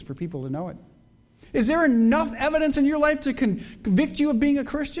Jesus for people to know it. Is there enough evidence in your life to convict you of being a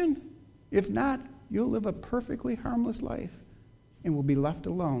Christian? If not, you'll live a perfectly harmless life and will be left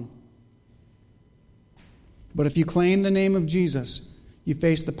alone. But if you claim the name of Jesus, you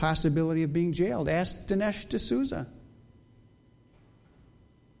face the possibility of being jailed. Ask Dinesh D'Souza.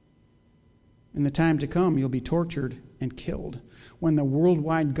 In the time to come, you'll be tortured and killed when the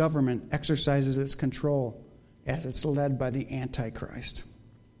worldwide government exercises its control as it's led by the Antichrist.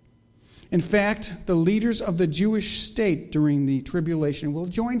 In fact, the leaders of the Jewish state during the tribulation will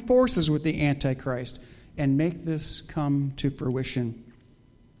join forces with the Antichrist and make this come to fruition.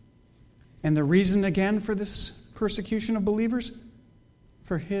 And the reason again for this persecution of believers?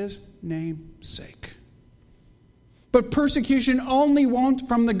 For his name's sake. But persecution only won't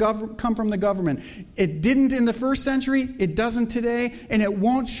come from the government. It didn't in the first century, it doesn't today, and it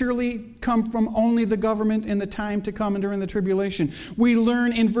won't surely come from only the government in the time to come and during the tribulation. We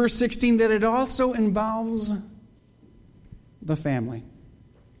learn in verse 16 that it also involves the family.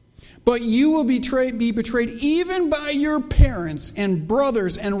 But you will be betrayed even by your parents and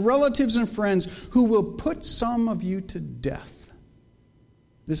brothers and relatives and friends who will put some of you to death.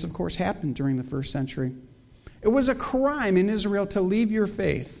 This, of course, happened during the first century. It was a crime in Israel to leave your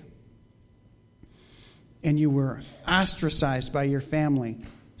faith. And you were ostracized by your family.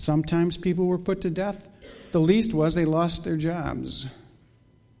 Sometimes people were put to death. The least was they lost their jobs.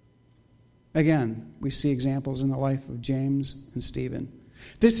 Again, we see examples in the life of James and Stephen.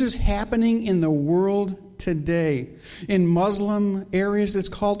 This is happening in the world today. In Muslim areas, it's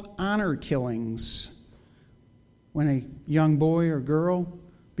called honor killings. When a young boy or girl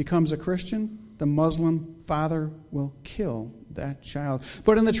becomes a Christian, the Muslim father will kill that child.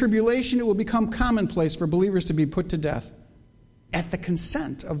 But in the tribulation, it will become commonplace for believers to be put to death at the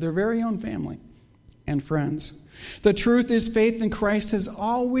consent of their very own family and friends. The truth is, faith in Christ has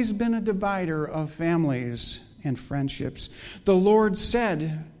always been a divider of families and friendships. The Lord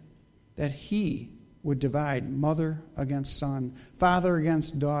said that He would divide mother against son, father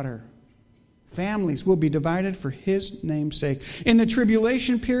against daughter. Families will be divided for His name's sake. In the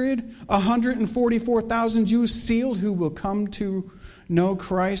tribulation period, 144,000 Jews sealed who will come to know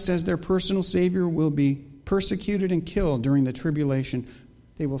Christ as their personal Savior will be persecuted and killed during the tribulation.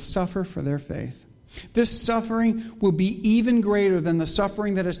 They will suffer for their faith. This suffering will be even greater than the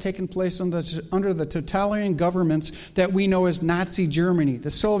suffering that has taken place under the totalitarian governments that we know as Nazi Germany,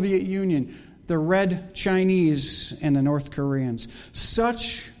 the Soviet Union, the Red Chinese, and the North Koreans.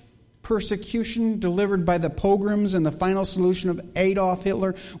 Such persecution delivered by the pogroms and the final solution of Adolf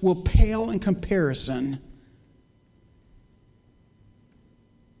Hitler will pale in comparison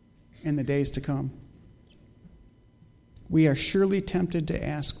in the days to come. We are surely tempted to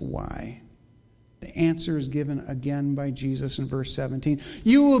ask why. The answer is given again by Jesus in verse 17.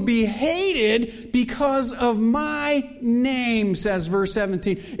 You will be hated because of my name, says verse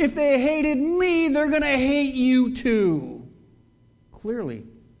 17. If they hated me, they're going to hate you too. Clearly,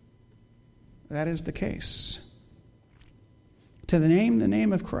 that is the case. To the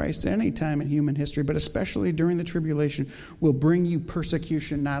name of Christ at any time in human history, but especially during the tribulation, will bring you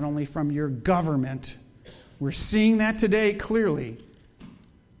persecution not only from your government. We're seeing that today clearly,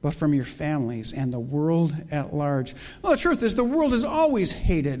 but from your families and the world at large. Well, the truth is, the world has always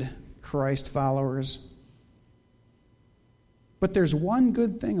hated Christ followers. But there's one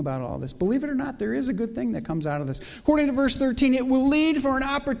good thing about all this. Believe it or not, there is a good thing that comes out of this. According to verse 13, it will lead for an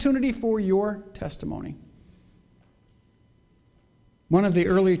opportunity for your testimony. One of the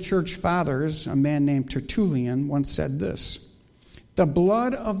early church fathers, a man named Tertullian, once said this: the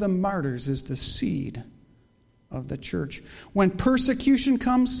blood of the martyrs is the seed of the church. When persecution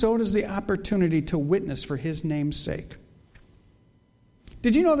comes, so does the opportunity to witness for His name's sake.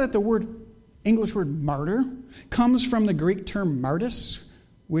 Did you know that the English word martyr comes from the Greek term martys,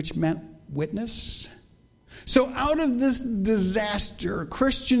 which meant witness? So out of this disaster,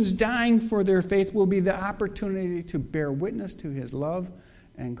 Christians dying for their faith will be the opportunity to bear witness to His love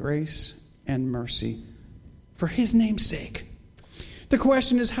and grace and mercy for His name's sake. The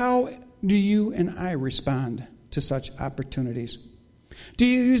question is, how do you and I respond to such opportunities? Do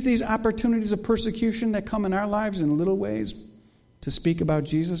you use these opportunities of persecution that come in our lives in little ways to speak about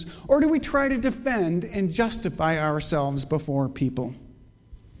Jesus? Or do we try to defend and justify ourselves before people?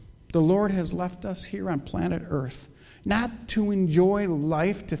 The Lord has left us here on planet Earth not to enjoy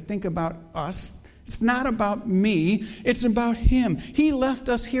life, to think about us. It's not about me. It's about Him. He left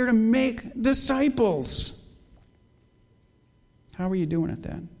us here to make disciples. How are you doing at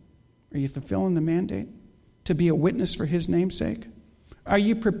that? Are you fulfilling the mandate to be a witness for His name's sake? Are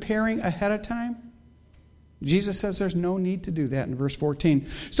you preparing ahead of time? Jesus says there's no need to do that in verse 14.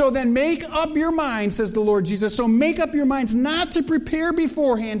 So then make up your mind, says the Lord Jesus. So make up your minds not to prepare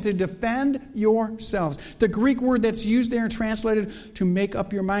beforehand to defend yourselves. The Greek word that's used there and translated to make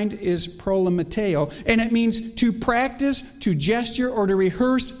up your mind is prolimateo. And it means to practice, to gesture, or to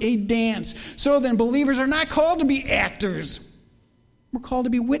rehearse a dance. So then believers are not called to be actors. We're called to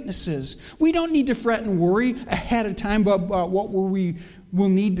be witnesses. We don't need to fret and worry ahead of time about what we will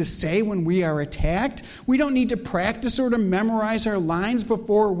need to say when we are attacked. We don't need to practice or to memorize our lines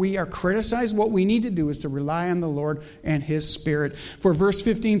before we are criticized. What we need to do is to rely on the Lord and His Spirit. For verse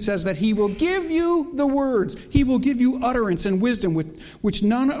 15 says that He will give you the words. He will give you utterance and wisdom which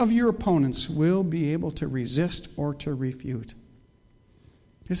none of your opponents will be able to resist or to refute.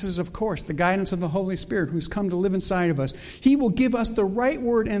 This is, of course, the guidance of the Holy Spirit who's come to live inside of us. He will give us the right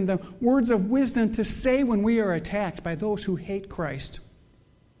word and the words of wisdom to say when we are attacked by those who hate Christ.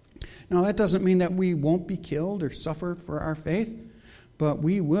 Now, that doesn't mean that we won't be killed or suffer for our faith, but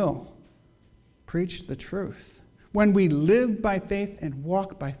we will preach the truth. When we live by faith and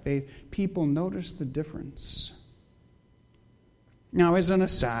walk by faith, people notice the difference. Now, as an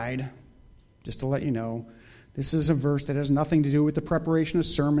aside, just to let you know, This is a verse that has nothing to do with the preparation of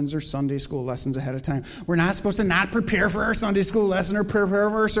sermons or Sunday school lessons ahead of time. We're not supposed to not prepare for our Sunday school lesson or prepare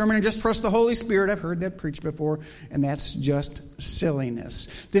for our sermon and just trust the Holy Spirit. I've heard that preached before, and that's just silliness.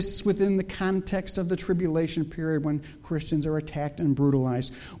 This is within the context of the tribulation period when Christians are attacked and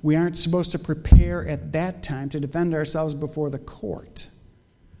brutalized. We aren't supposed to prepare at that time to defend ourselves before the court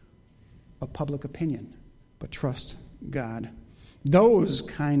of public opinion, but trust God. Those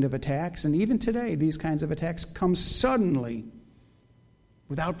kind of attacks, and even today, these kinds of attacks come suddenly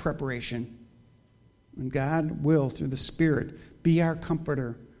without preparation. And God will, through the Spirit, be our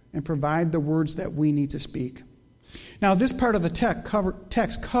comforter and provide the words that we need to speak. Now, this part of the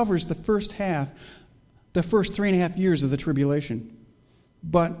text covers the first 3.5 years of the tribulation.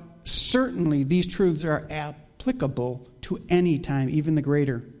 But certainly these truths are applicable to any time, even the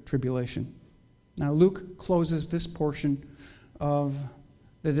greater tribulation. Now, Luke closes this portion of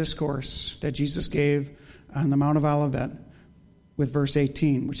the discourse that Jesus gave on the Mount of Olivet with verse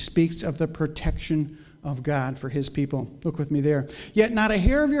 18, which speaks of the protection of God for his people. Look with me there. Yet not a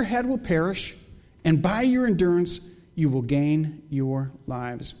hair of your head will perish, and by your endurance you will gain your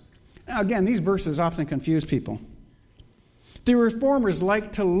lives. Now again, these verses often confuse people. The reformers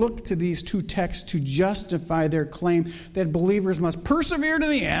like to look to these two texts to justify their claim that believers must persevere to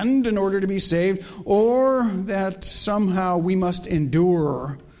the end in order to be saved, or that somehow we must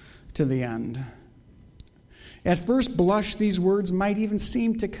endure to the end. At first blush, these words might even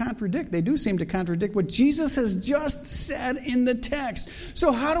seem to contradict. They do seem to contradict what Jesus has just said in the text.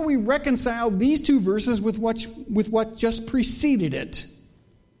 So how do we reconcile these two verses with what just preceded it?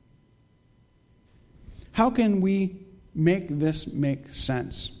 How can we make this make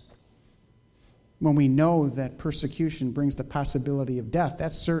sense when we know that persecution brings the possibility of death?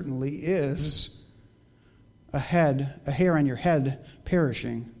 That certainly is a hair on your head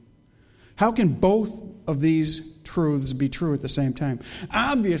perishing. How can both of these truths be true at the same time?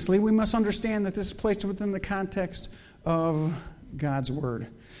 Obviously, we must understand that this is placed within the context of God's Word,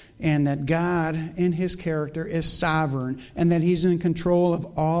 and that God in his character is sovereign, and that he's in control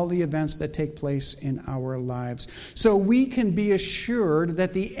of all the events that take place in our lives. So we can be assured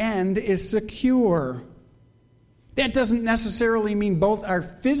that the end is secure. That doesn't necessarily mean both our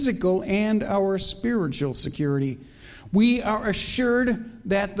physical and our spiritual security. We are assured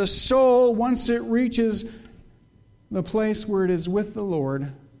that the soul, once it reaches the place where it is with the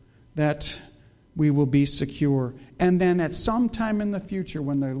Lord, that we will be secure. And then at some time in the future,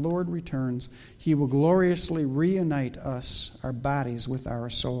 when the Lord returns, he will gloriously reunite us, our bodies, with our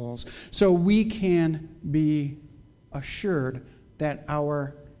souls. So we can be assured that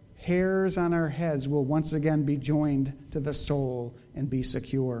our hairs on our heads will once again be joined to the soul and be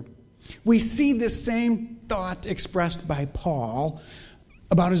secure. We see this same thought expressed by Paul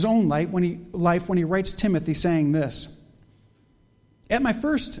about his own life when he writes Timothy, saying this: "At my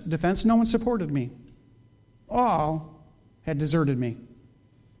first defense, no one supported me. All had deserted me.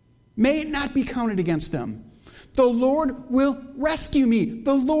 May it not be counted against them. The Lord will rescue me.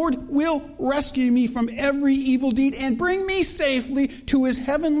 The Lord will rescue me from every evil deed and bring me safely to his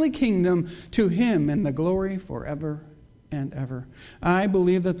heavenly kingdom. To him and the glory forever and ever." I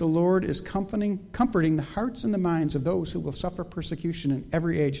believe that the Lord is comforting the hearts and the minds of those who will suffer persecution in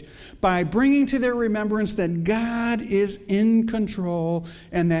every age by bringing to their remembrance that God is in control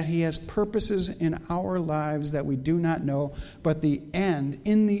and that he has purposes in our lives that we do not know. But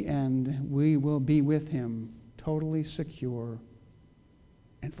in the end, we will be with him, totally secure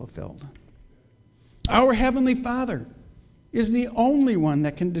and fulfilled. Our Heavenly Father is the only one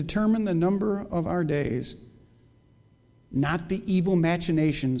that can determine the number of our days, not the evil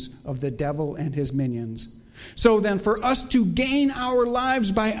machinations of the devil and his minions. So then, for us to gain our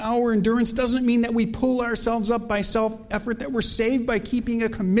lives by our endurance doesn't mean that we pull ourselves up by self-effort, that we're saved by keeping a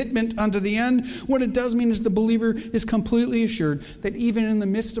commitment unto the end. What it does mean is the believer is completely assured that even in the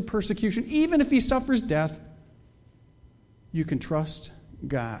midst of persecution, even if he suffers death, you can trust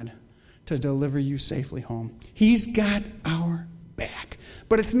God to deliver you safely home. He's got our back.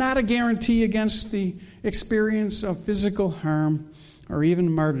 But it's not a guarantee against the experience of physical harm or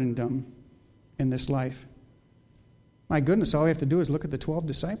even martyrdom in this life. My goodness, all we have to do is look at the 12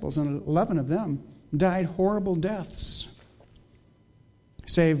 disciples, and 11 of them died horrible deaths,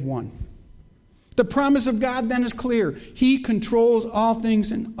 save one. The promise of God then is clear. He controls all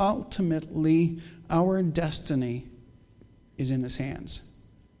things, and ultimately our destiny is in his hands.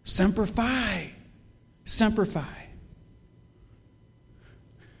 Semper Fi. Semper Fi.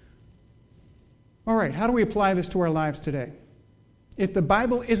 All right, how do we apply this to our lives today? If the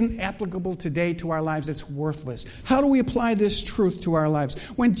Bible isn't applicable today to our lives, it's worthless. How do we apply this truth to our lives?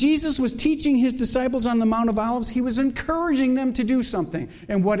 When Jesus was teaching his disciples on the Mount of Olives, he was encouraging them to do something.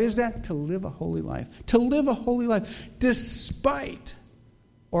 And what is that? To live a holy life. To live a holy life despite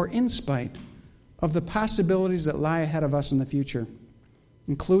or in spite of the possibilities that lie ahead of us in the future,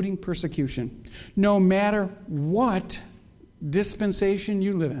 including persecution. No matter what dispensation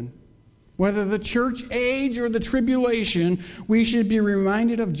you live in, whether the church age or the tribulation, we should be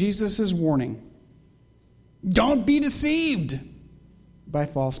reminded of Jesus' warning. Don't be deceived by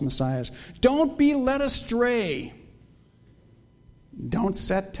false messiahs. Don't be led astray. Don't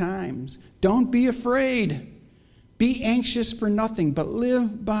set times. Don't be afraid. Be anxious for nothing, but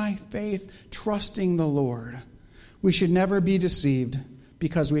live by faith, trusting the Lord. We should never be deceived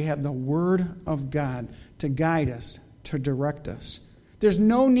because we have the Word of God to guide us, to direct us. There's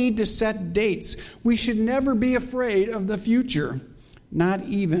no need to set dates. We should never be afraid of the future, not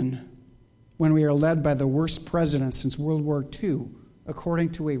even when we are led by the worst president since World War II,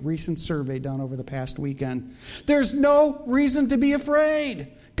 according to a recent survey done over the past weekend. There's no reason to be afraid.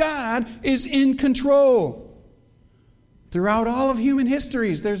 God is in control. Throughout all of human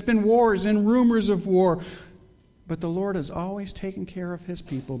histories, there's been wars and rumors of war, but the Lord has always taken care of his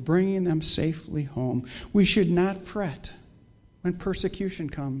people, bringing them safely home. We should not fret when persecution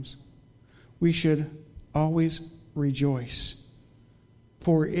comes. We should always rejoice,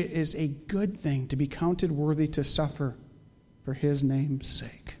 for it is a good thing to be counted worthy to suffer for his name's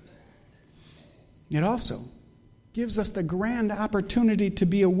sake. It also gives us the grand opportunity to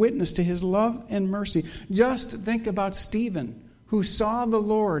be a witness to his love and mercy. Just think about Stephen, who saw the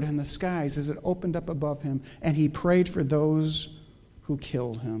Lord in the skies as it opened up above him, and he prayed for those who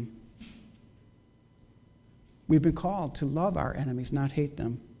killed him. We've been called to love our enemies, not hate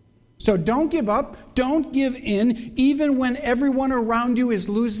them. So don't give up. Don't give in, even when everyone around you is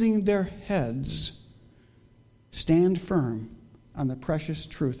losing their heads. Stand firm on the precious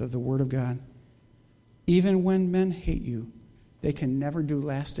truth of the Word of God. Even when men hate you, they can never do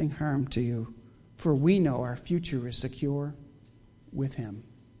lasting harm to you, for we know our future is secure with him.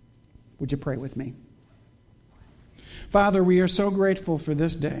 Would you pray with me? Father, we are so grateful for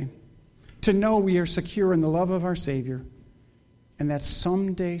this day, to know we are secure in the love of our Savior, and that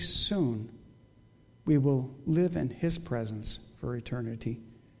someday soon we will live in his presence for eternity.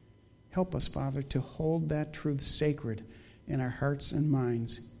 Help us, Father, to hold that truth sacred in our hearts and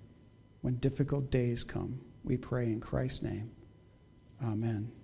minds when difficult days come. We pray in Christ's name. Amen.